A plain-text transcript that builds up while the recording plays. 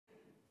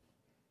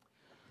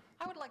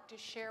I would like to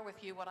share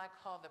with you what I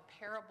call the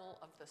parable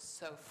of the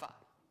sofa.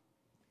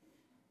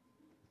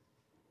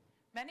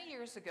 Many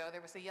years ago,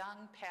 there was a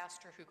young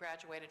pastor who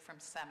graduated from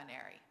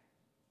seminary,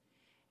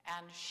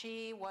 and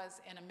she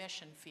was in a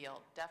mission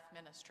field, deaf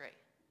ministry,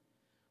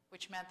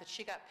 which meant that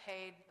she got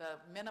paid the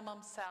minimum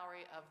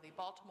salary of the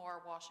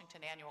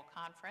Baltimore-Washington Annual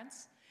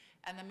Conference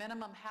and the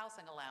minimum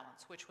housing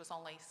allowance, which was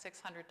only $600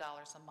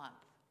 a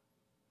month.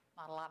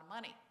 Not a lot of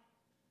money.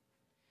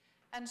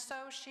 And so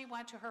she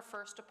went to her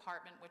first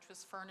apartment, which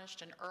was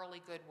furnished in early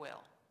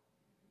Goodwill.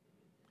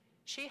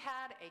 She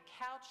had a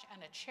couch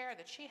and a chair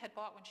that she had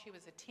bought when she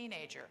was a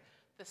teenager,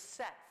 the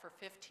set for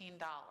 $15.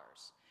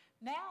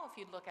 Now, if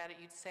you'd look at it,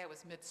 you'd say it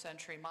was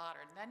mid-century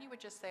modern. Then you would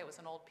just say it was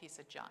an old piece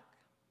of junk.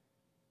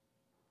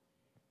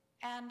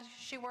 And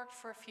she worked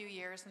for a few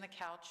years, and the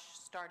couch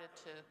started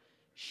to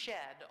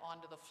shed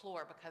onto the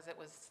floor because it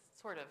was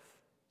sort of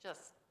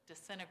just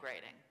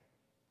disintegrating.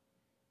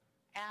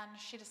 And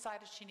she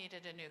decided she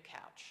needed a new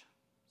couch.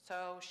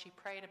 So she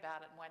prayed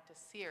about it and went to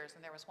Sears, and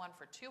there was one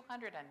for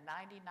 $299.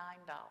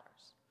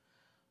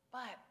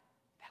 But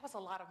that was a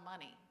lot of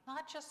money,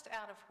 not just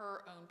out of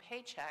her own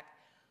paycheck,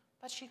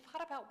 but she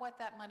thought about what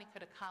that money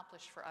could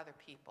accomplish for other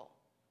people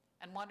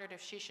and wondered if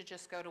she should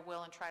just go to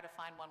Will and try to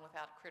find one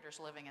without critters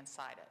living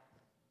inside it.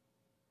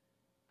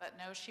 But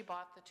no, she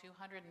bought the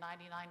 $299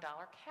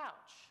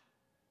 couch.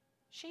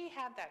 She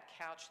had that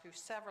couch through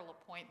several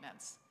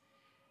appointments.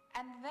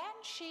 And then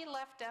she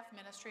left deaf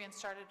ministry and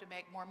started to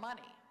make more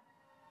money.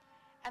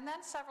 And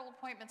then several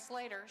appointments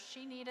later,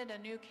 she needed a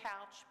new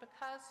couch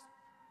because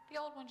the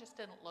old one just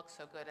didn't look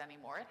so good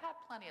anymore. It had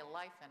plenty of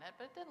life in it,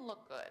 but it didn't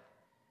look good.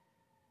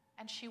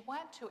 And she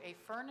went to a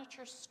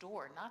furniture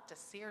store, not to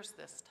Sears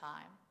this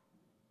time,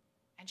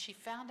 and she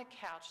found a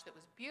couch that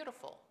was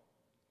beautiful,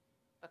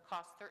 but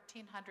cost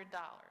 $1,300.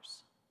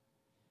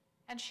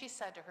 And she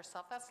said to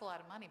herself, that's a lot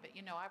of money, but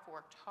you know, I've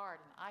worked hard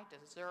and I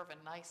deserve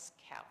a nice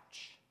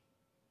couch.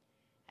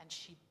 And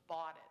she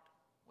bought it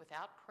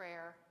without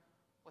prayer,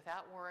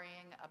 without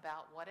worrying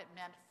about what it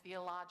meant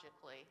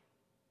theologically.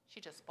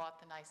 She just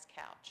bought the nice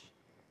couch.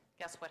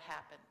 Guess what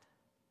happened?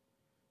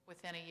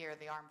 Within a year,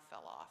 the arm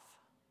fell off.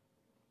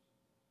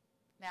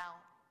 Now,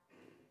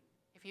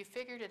 if you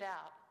figured it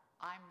out,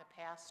 I'm the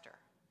pastor.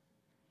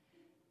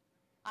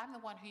 I'm the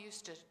one who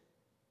used to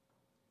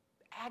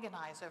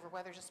agonize over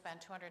whether to spend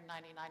 $299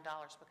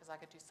 because I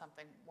could do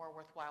something more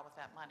worthwhile with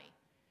that money.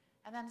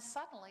 And then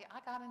suddenly I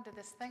got into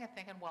this thing of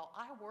thinking, well,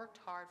 I worked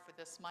hard for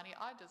this money.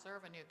 I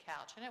deserve a new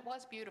couch. And it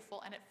was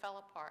beautiful, and it fell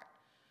apart.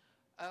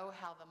 Oh,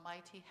 how the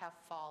mighty have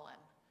fallen.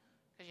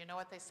 Because you know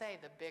what they say,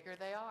 the bigger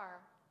they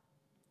are,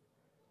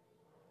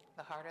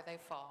 the harder they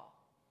fall.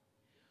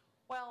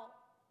 Well,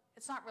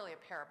 it's not really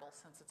a parable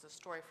since it's a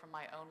story from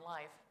my own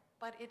life,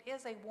 but it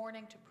is a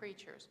warning to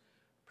preachers.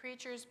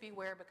 Preachers,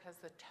 beware, because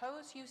the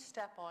toes you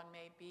step on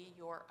may be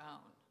your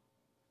own.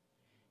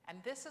 And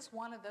this is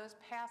one of those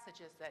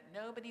passages that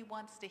nobody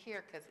wants to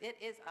hear because it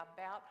is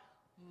about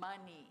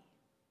money.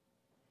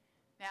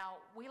 Now,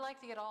 we like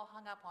to get all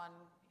hung up on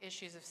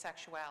issues of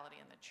sexuality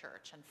in the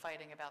church and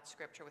fighting about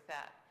scripture with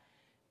that.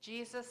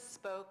 Jesus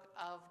spoke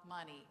of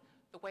money,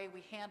 the way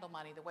we handle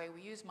money, the way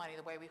we use money,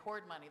 the way we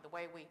hoard money, the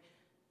way we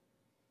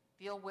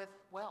deal with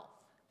wealth,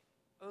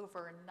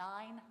 over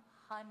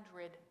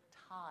 900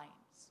 times.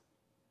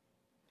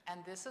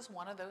 And this is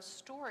one of those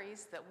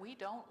stories that we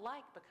don't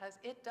like because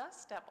it does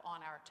step on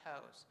our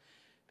toes.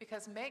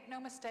 Because make no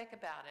mistake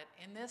about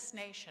it, in this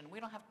nation, we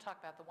don't have to talk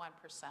about the 1%.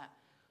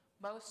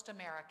 Most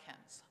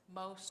Americans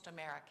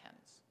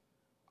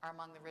are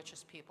among the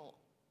richest people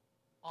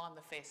on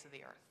the face of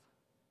the earth.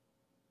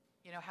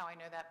 You know how I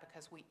know that?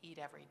 Because we eat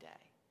every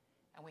day,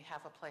 and we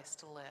have a place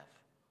to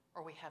live,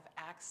 or we have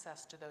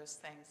access to those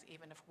things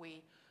even if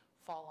we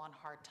fall on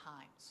hard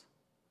times.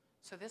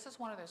 So this is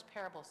one of those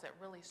parables that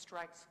really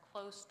strikes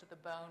close to the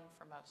bone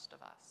for most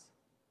of us.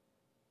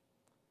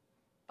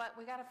 But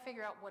we got to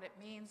figure out what it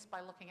means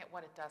by looking at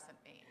what it doesn't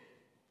mean.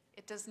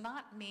 It does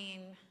not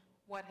mean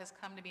what has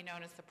come to be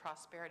known as the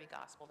prosperity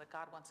gospel, that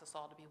God wants us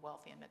all to be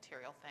wealthy in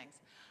material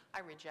things. I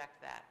reject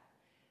that.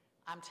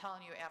 I'm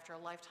telling you, after a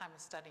lifetime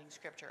of studying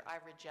scripture, I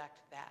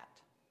reject that.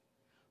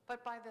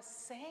 But by the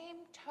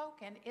same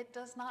token, it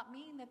does not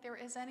mean that there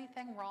is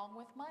anything wrong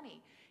with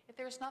money. If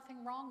there's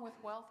nothing wrong with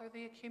wealth or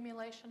the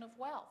accumulation of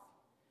wealth.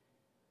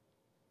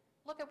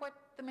 Look at what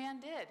the man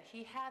did.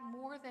 He had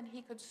more than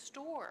he could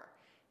store,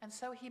 and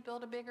so he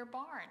built a bigger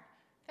barn.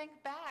 Think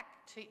back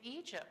to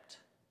Egypt.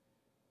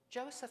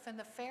 Joseph and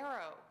the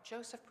Pharaoh.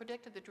 Joseph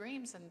predicted the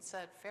dreams and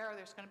said, Pharaoh,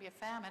 there's going to be a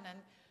famine, and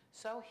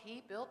so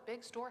he built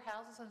big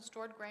storehouses and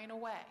stored grain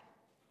away.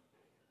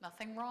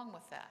 Nothing wrong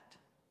with that.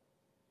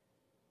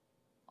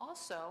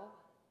 Also,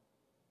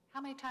 how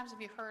many times have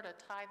you heard a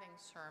tithing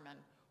sermon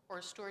or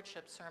a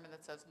stewardship sermon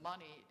that says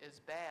money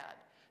is bad,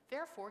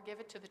 therefore give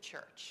it to the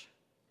church?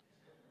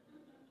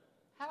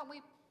 Haven't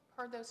we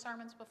heard those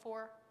sermons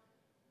before?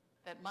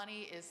 That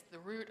money is the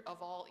root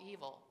of all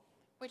evil,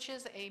 which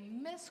is a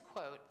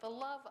misquote. The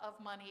love of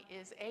money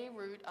is a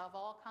root of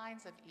all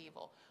kinds of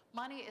evil.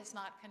 Money is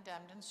not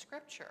condemned in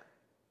Scripture.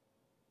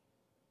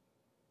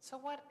 So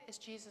what is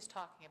Jesus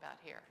talking about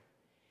here?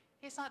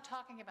 He's not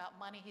talking about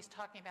money, he's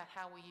talking about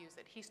how we use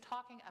it. He's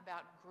talking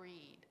about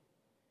greed.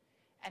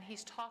 And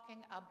he's talking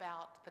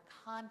about the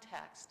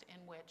context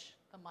in which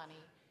the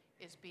money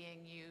is being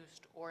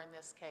used, or in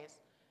this case,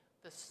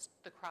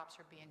 the crops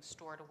are being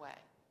stored away.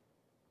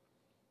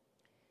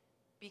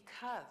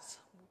 Because,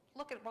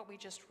 look at what we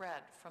just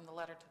read from the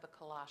letter to the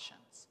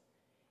Colossians.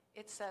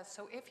 It says,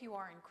 so if you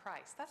are in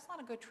Christ. That's not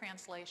a good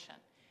translation.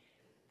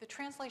 The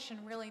translation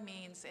really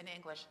means in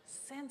English,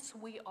 since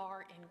we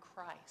are in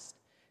Christ,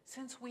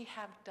 since we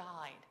have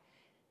died.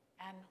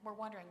 And we're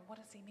wondering, what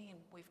does he mean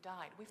we've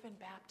died? We've been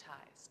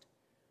baptized.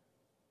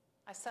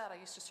 I said I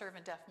used to serve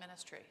in deaf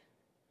ministry.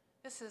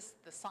 This is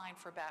the sign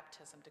for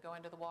baptism, to go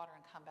into the water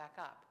and come back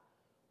up,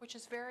 which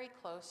is very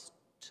close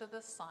to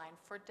the sign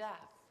for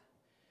death.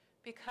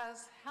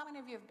 Because how many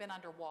of you have been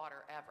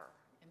underwater ever,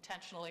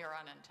 intentionally or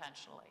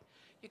unintentionally?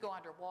 You go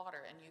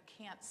underwater and you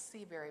can't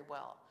see very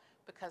well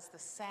because the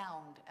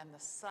sound and the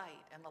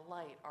sight and the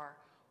light are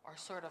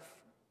sort of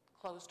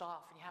closed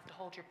off, and you have to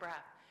hold your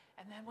breath.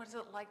 And then what is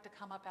it like to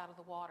come up out of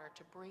the water,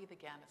 to breathe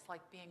again? It's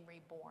like being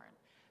reborn.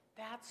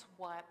 That's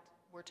what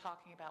we're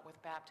talking about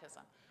with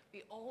baptism.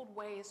 The old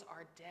ways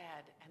are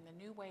dead, and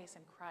the new ways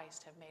in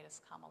Christ have made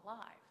us come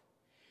alive.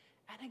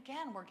 And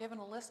again, we're given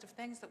a list of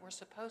things that we're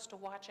supposed to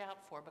watch out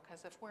for,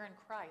 because if we're in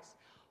Christ,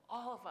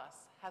 all of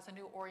us has a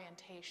new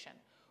orientation.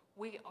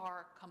 We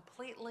are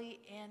completely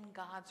in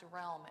God's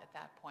realm at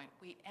that point.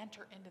 We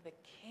enter into the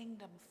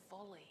kingdom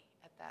fully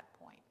at that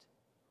point,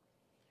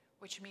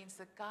 which means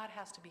that God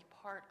has to be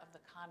part of the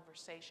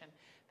conversation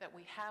that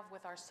we have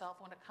with ourselves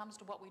when it comes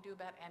to what we do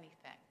about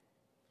anything.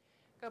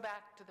 Go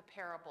back to the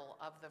parable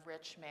of the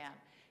rich man.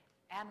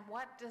 And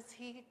what does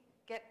he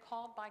get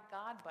called by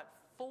God but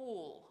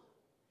fool?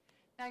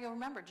 Now you'll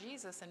remember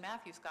Jesus in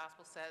Matthew's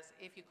gospel says,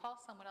 if you call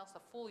someone else a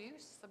fool, you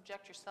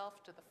subject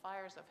yourself to the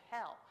fires of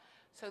hell.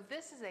 So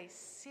this is a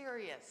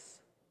serious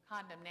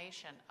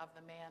condemnation of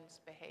the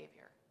man's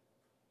behavior.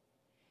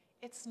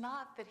 It's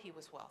not that he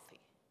was wealthy.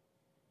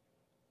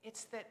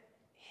 It's that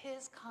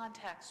his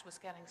context was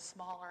getting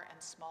smaller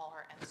and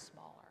smaller and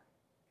smaller.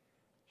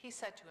 He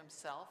said to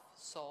himself,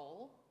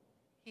 soul.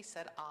 He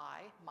said,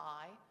 I,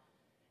 my.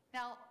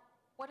 Now,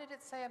 what did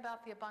it say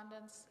about the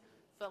abundance?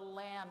 The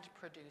land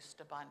produced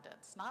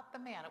abundance, not the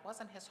man. It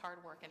wasn't his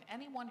hard work. And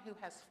anyone who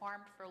has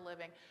farmed for a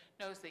living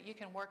knows that you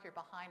can work your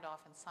behind off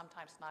and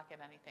sometimes not get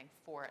anything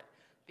for it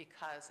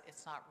because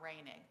it's not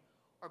raining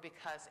or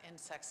because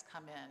insects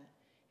come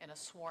in a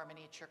swarm and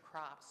eat your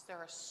crops. There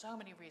are so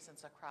many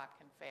reasons a crop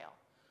can fail.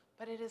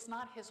 But it is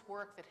not his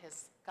work that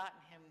has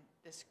gotten him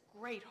this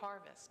great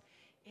harvest.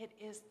 It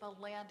is the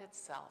land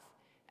itself.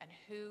 And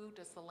who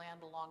does the land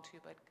belong to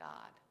but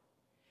God?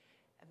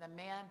 And the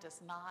man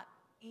does not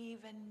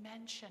even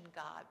mention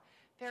God.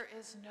 There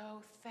is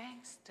no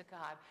thanks to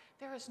God.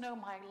 There is no,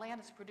 my land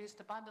is produced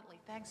abundantly.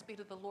 Thanks be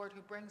to the Lord who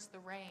brings the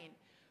rain,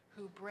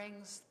 who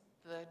brings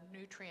the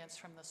nutrients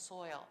from the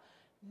soil.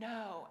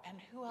 No, and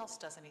who else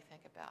doesn't he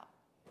think about?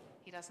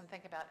 He doesn't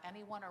think about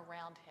anyone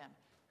around him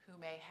who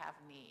may have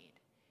need.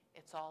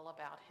 It's all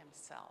about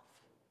himself.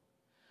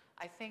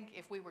 I think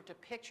if we were to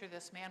picture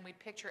this man, we'd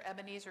picture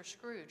Ebenezer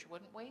Scrooge,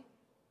 wouldn't we?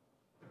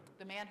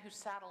 The man who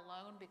sat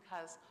alone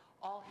because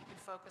all he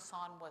could focus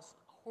on was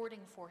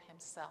hoarding for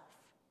himself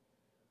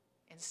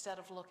instead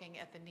of looking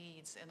at the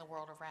needs in the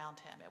world around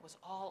him. It was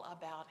all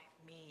about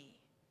me.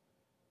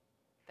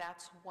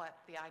 That's what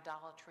the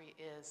idolatry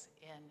is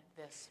in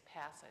this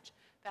passage.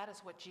 That is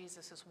what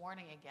Jesus is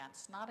warning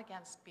against, not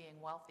against being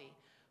wealthy,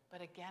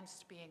 but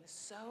against being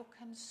so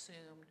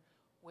consumed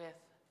with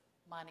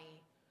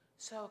money,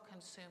 so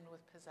consumed with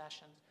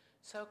possessions,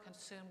 so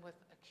consumed with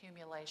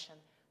accumulation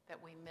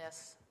that we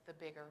miss the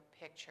bigger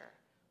picture.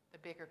 The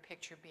bigger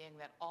picture being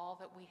that all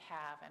that we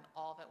have and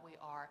all that we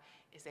are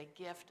is a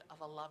gift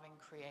of a loving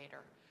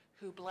Creator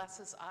who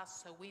blesses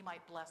us so we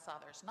might bless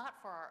others, not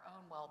for our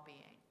own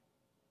well-being.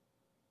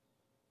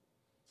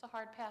 It's a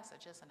hard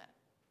passage, isn't it?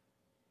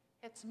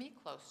 It's me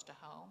close to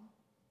home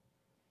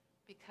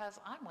because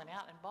I went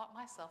out and bought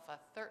myself a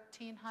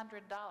 $1,300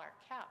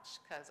 couch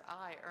because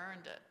I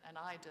earned it and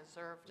I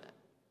deserved it.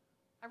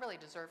 I really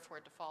deserved for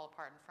it to fall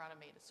apart in front of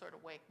me to sort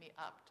of wake me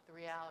up to the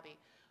reality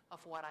of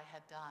what I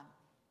had done.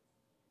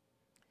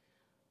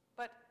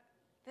 But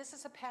this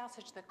is a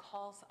passage that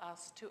calls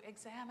us to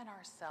examine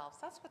ourselves.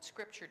 That's what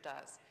Scripture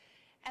does.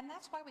 And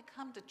that's why we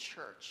come to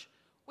church.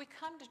 We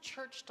come to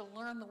church to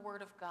learn the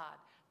Word of God,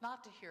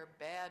 not to hear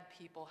bad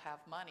people have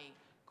money,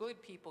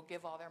 good people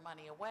give all their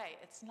money away.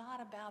 It's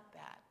not about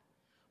that.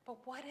 But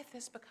what if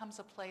this becomes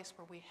a place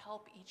where we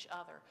help each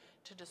other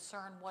to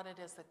discern what it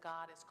is that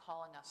God is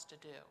calling us to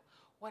do,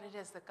 what it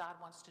is that God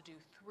wants to do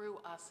through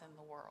us in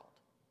the world?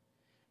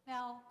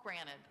 Now,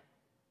 granted,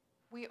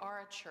 we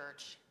are a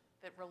church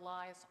that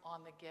relies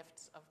on the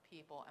gifts of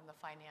people and the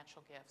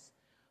financial gifts.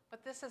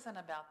 But this isn't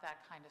about that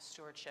kind of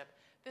stewardship.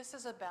 This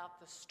is about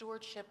the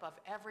stewardship of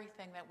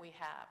everything that we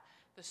have,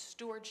 the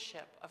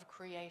stewardship of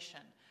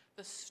creation,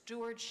 the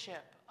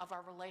stewardship of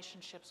our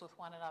relationships with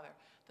one another,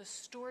 the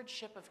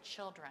stewardship of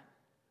children,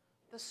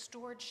 the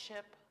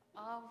stewardship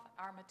of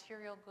our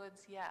material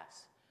goods,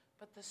 yes,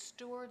 but the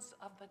stewards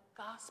of the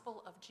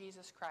gospel of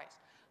Jesus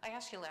Christ. I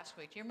asked you last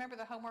week, do you remember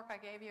the homework I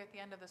gave you at the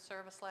end of the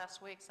service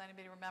last week? Does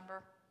anybody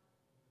remember?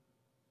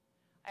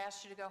 I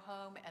asked you to go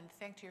home and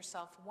think to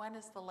yourself, when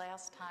is the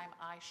last time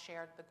I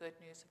shared the good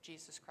news of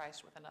Jesus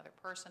Christ with another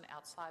person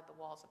outside the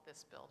walls of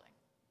this building?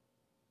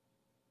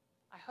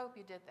 I hope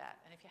you did that.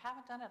 And if you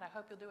haven't done it, I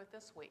hope you'll do it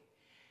this week.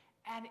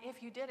 And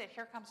if you did it,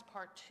 here comes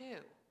part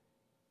two.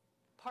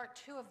 Part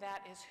two of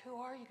that is, who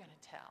are you going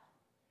to tell?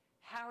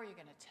 How are you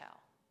going to tell?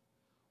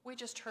 We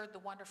just heard the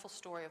wonderful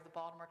story of the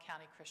Baltimore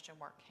County Christian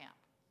Work Camp.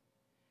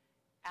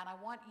 And I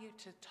want you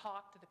to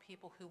talk to the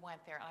people who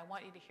went there. And I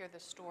want you to hear the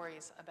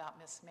stories about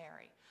Miss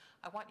Mary.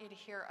 I want you to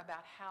hear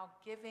about how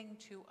giving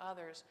to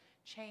others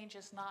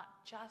changes not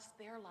just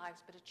their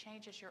lives, but it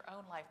changes your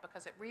own life,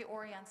 because it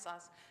reorients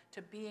us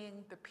to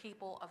being the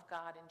people of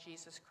God in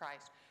Jesus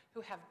Christ,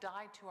 who have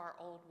died to our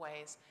old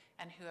ways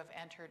and who have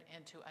entered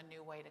into a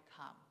new way to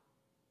come.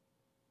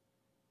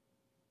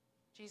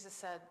 Jesus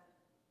said,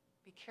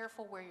 be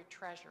careful where your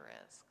treasure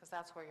is, because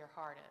that's where your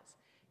heart is.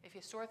 If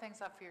you store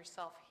things up for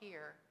yourself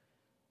here,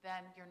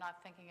 then you're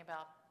not thinking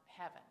about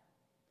heaven.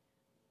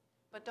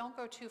 But don't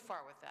go too far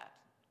with that.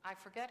 I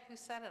forget who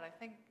said it. I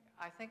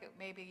think it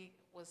maybe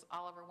was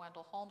Oliver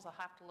Wendell Holmes. I'll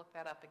have to look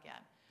that up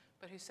again.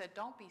 But who said,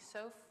 don't be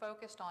so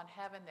focused on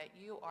heaven that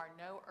you are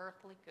no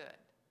earthly good.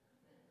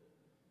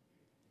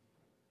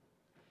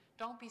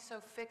 Don't be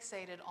so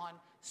fixated on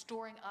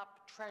storing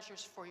up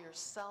treasures for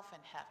yourself in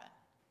heaven.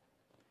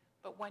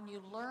 But when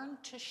you learn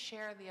to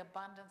share the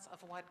abundance of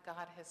what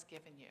God has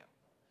given you,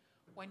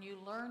 when you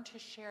learn to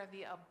share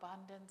the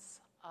abundance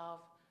of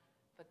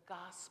the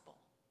gospel,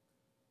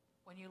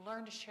 when you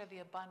learn to share the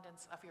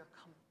abundance of your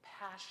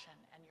compassion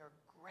and your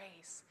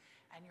grace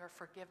and your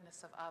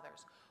forgiveness of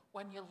others,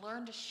 when you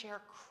learn to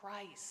share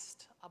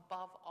Christ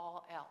above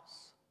all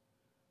else,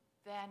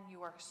 then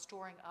you are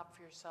storing up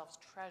for yourselves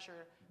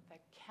treasure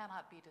that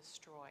cannot be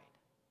destroyed.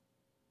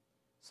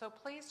 So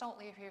please don't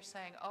leave here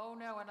saying, oh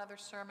no, another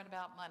sermon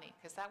about money,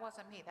 because that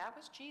wasn't me, that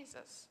was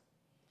Jesus.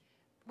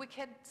 We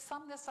could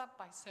sum this up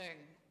by saying,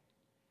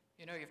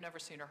 you know, you've never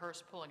seen a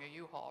hearse pulling a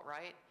U-Haul,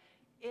 right?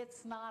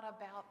 It's not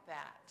about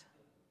that.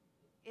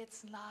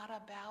 It's not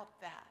about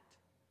that.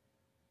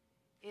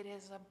 It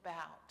is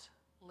about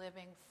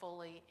living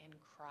fully in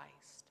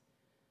Christ,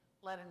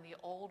 letting the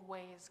old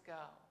ways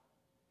go,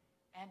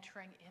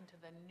 entering into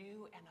the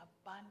new and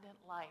abundant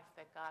life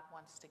that God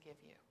wants to give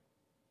you.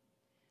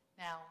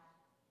 Now,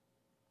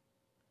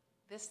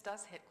 this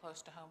does hit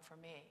close to home for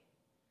me,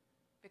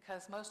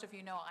 because most of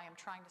you know I am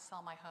trying to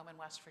sell my home in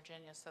West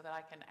Virginia so that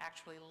I can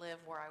actually live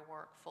where I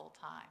work full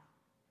time.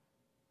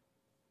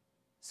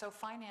 So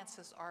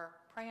finances are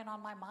preying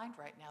on my mind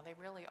right now. They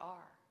really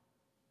are.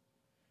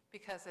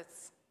 Because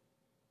it's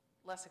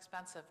less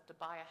expensive to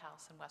buy a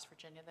house in West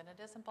Virginia than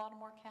it is in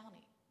Baltimore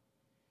County.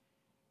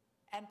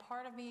 And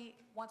part of me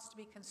wants to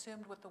be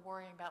consumed with the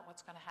worrying about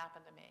what's going to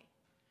happen to me.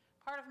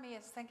 Part of me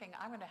is thinking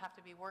I'm going to have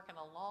to be working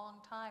a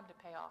long time to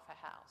pay off a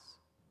house.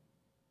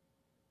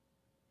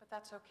 But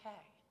that's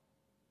okay,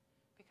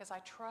 because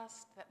I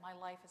trust that my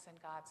life is in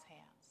God's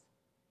hands.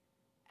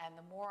 And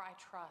the more I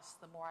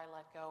trust, the more I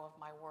let go of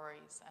my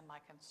worries and my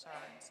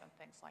concerns and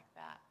things like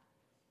that.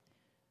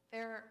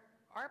 There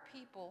are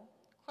people,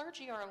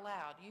 clergy are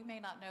allowed, you may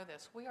not know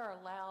this, we are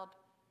allowed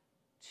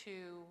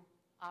to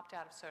opt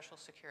out of Social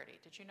Security.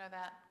 Did you know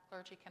that?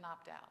 Clergy can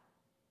opt out,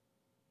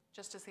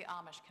 just as the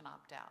Amish can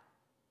opt out,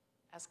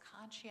 as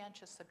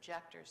conscientious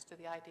objectors to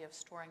the idea of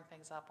storing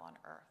things up on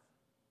earth.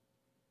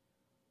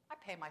 I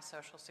pay my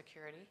Social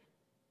Security.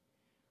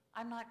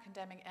 I'm not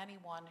condemning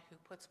anyone who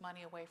puts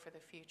money away for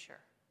the future.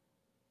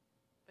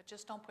 But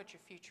just don't put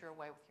your future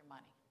away with your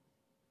money,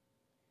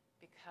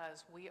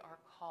 because we are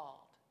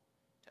called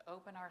to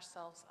open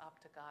ourselves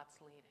up to God's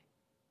leading,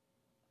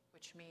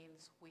 which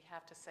means we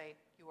have to say,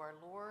 you are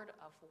Lord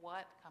of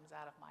what comes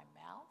out of my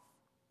mouth.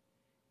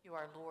 You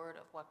are Lord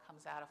of what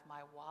comes out of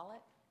my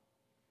wallet.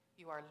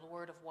 You are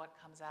Lord of what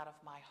comes out of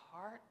my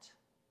heart.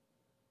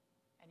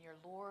 And you're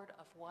Lord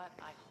of what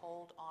I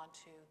hold on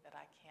to that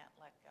I can't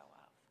let go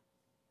of.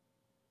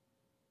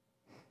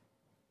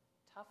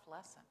 Tough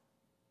lesson.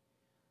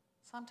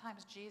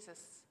 Sometimes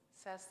Jesus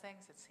says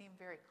things that seem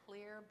very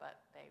clear, but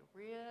they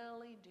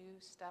really do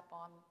step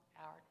on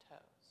our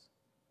toes.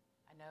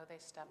 I know they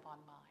step on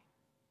mine.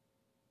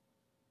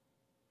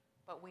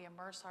 But we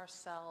immerse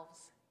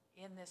ourselves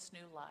in this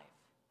new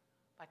life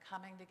by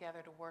coming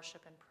together to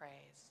worship and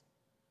praise,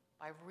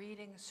 by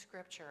reading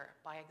Scripture,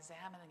 by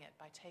examining it,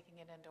 by taking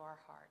it into our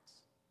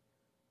hearts,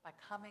 by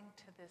coming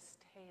to this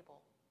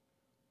table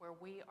where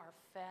we are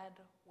fed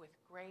with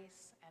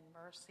grace and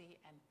mercy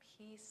and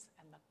peace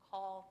and the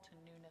call to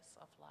newness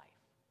of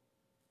life.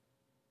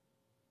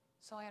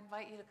 So I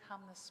invite you to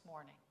come this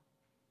morning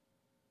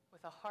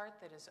with a heart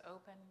that is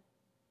open,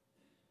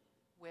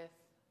 with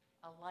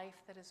a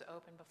life that is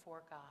open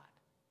before God,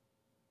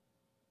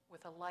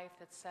 with a life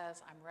that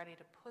says, I'm ready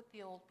to put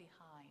the old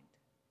behind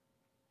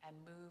and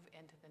move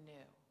into the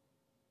new.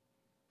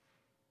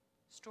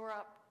 Store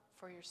up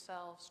for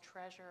yourselves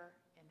treasure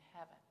in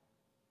heaven,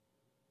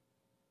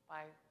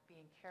 by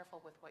being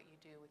careful with what you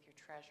do with your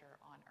treasure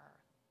on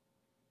earth.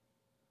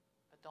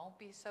 But don't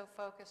be so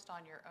focused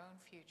on your own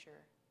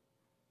future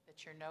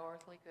that you're no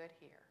earthly good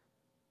here,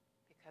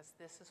 because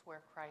this is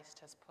where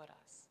Christ has put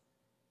us.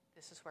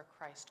 This is where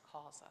Christ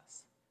calls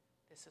us.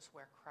 This is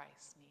where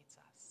Christ needs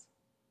us.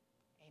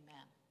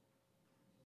 Amen.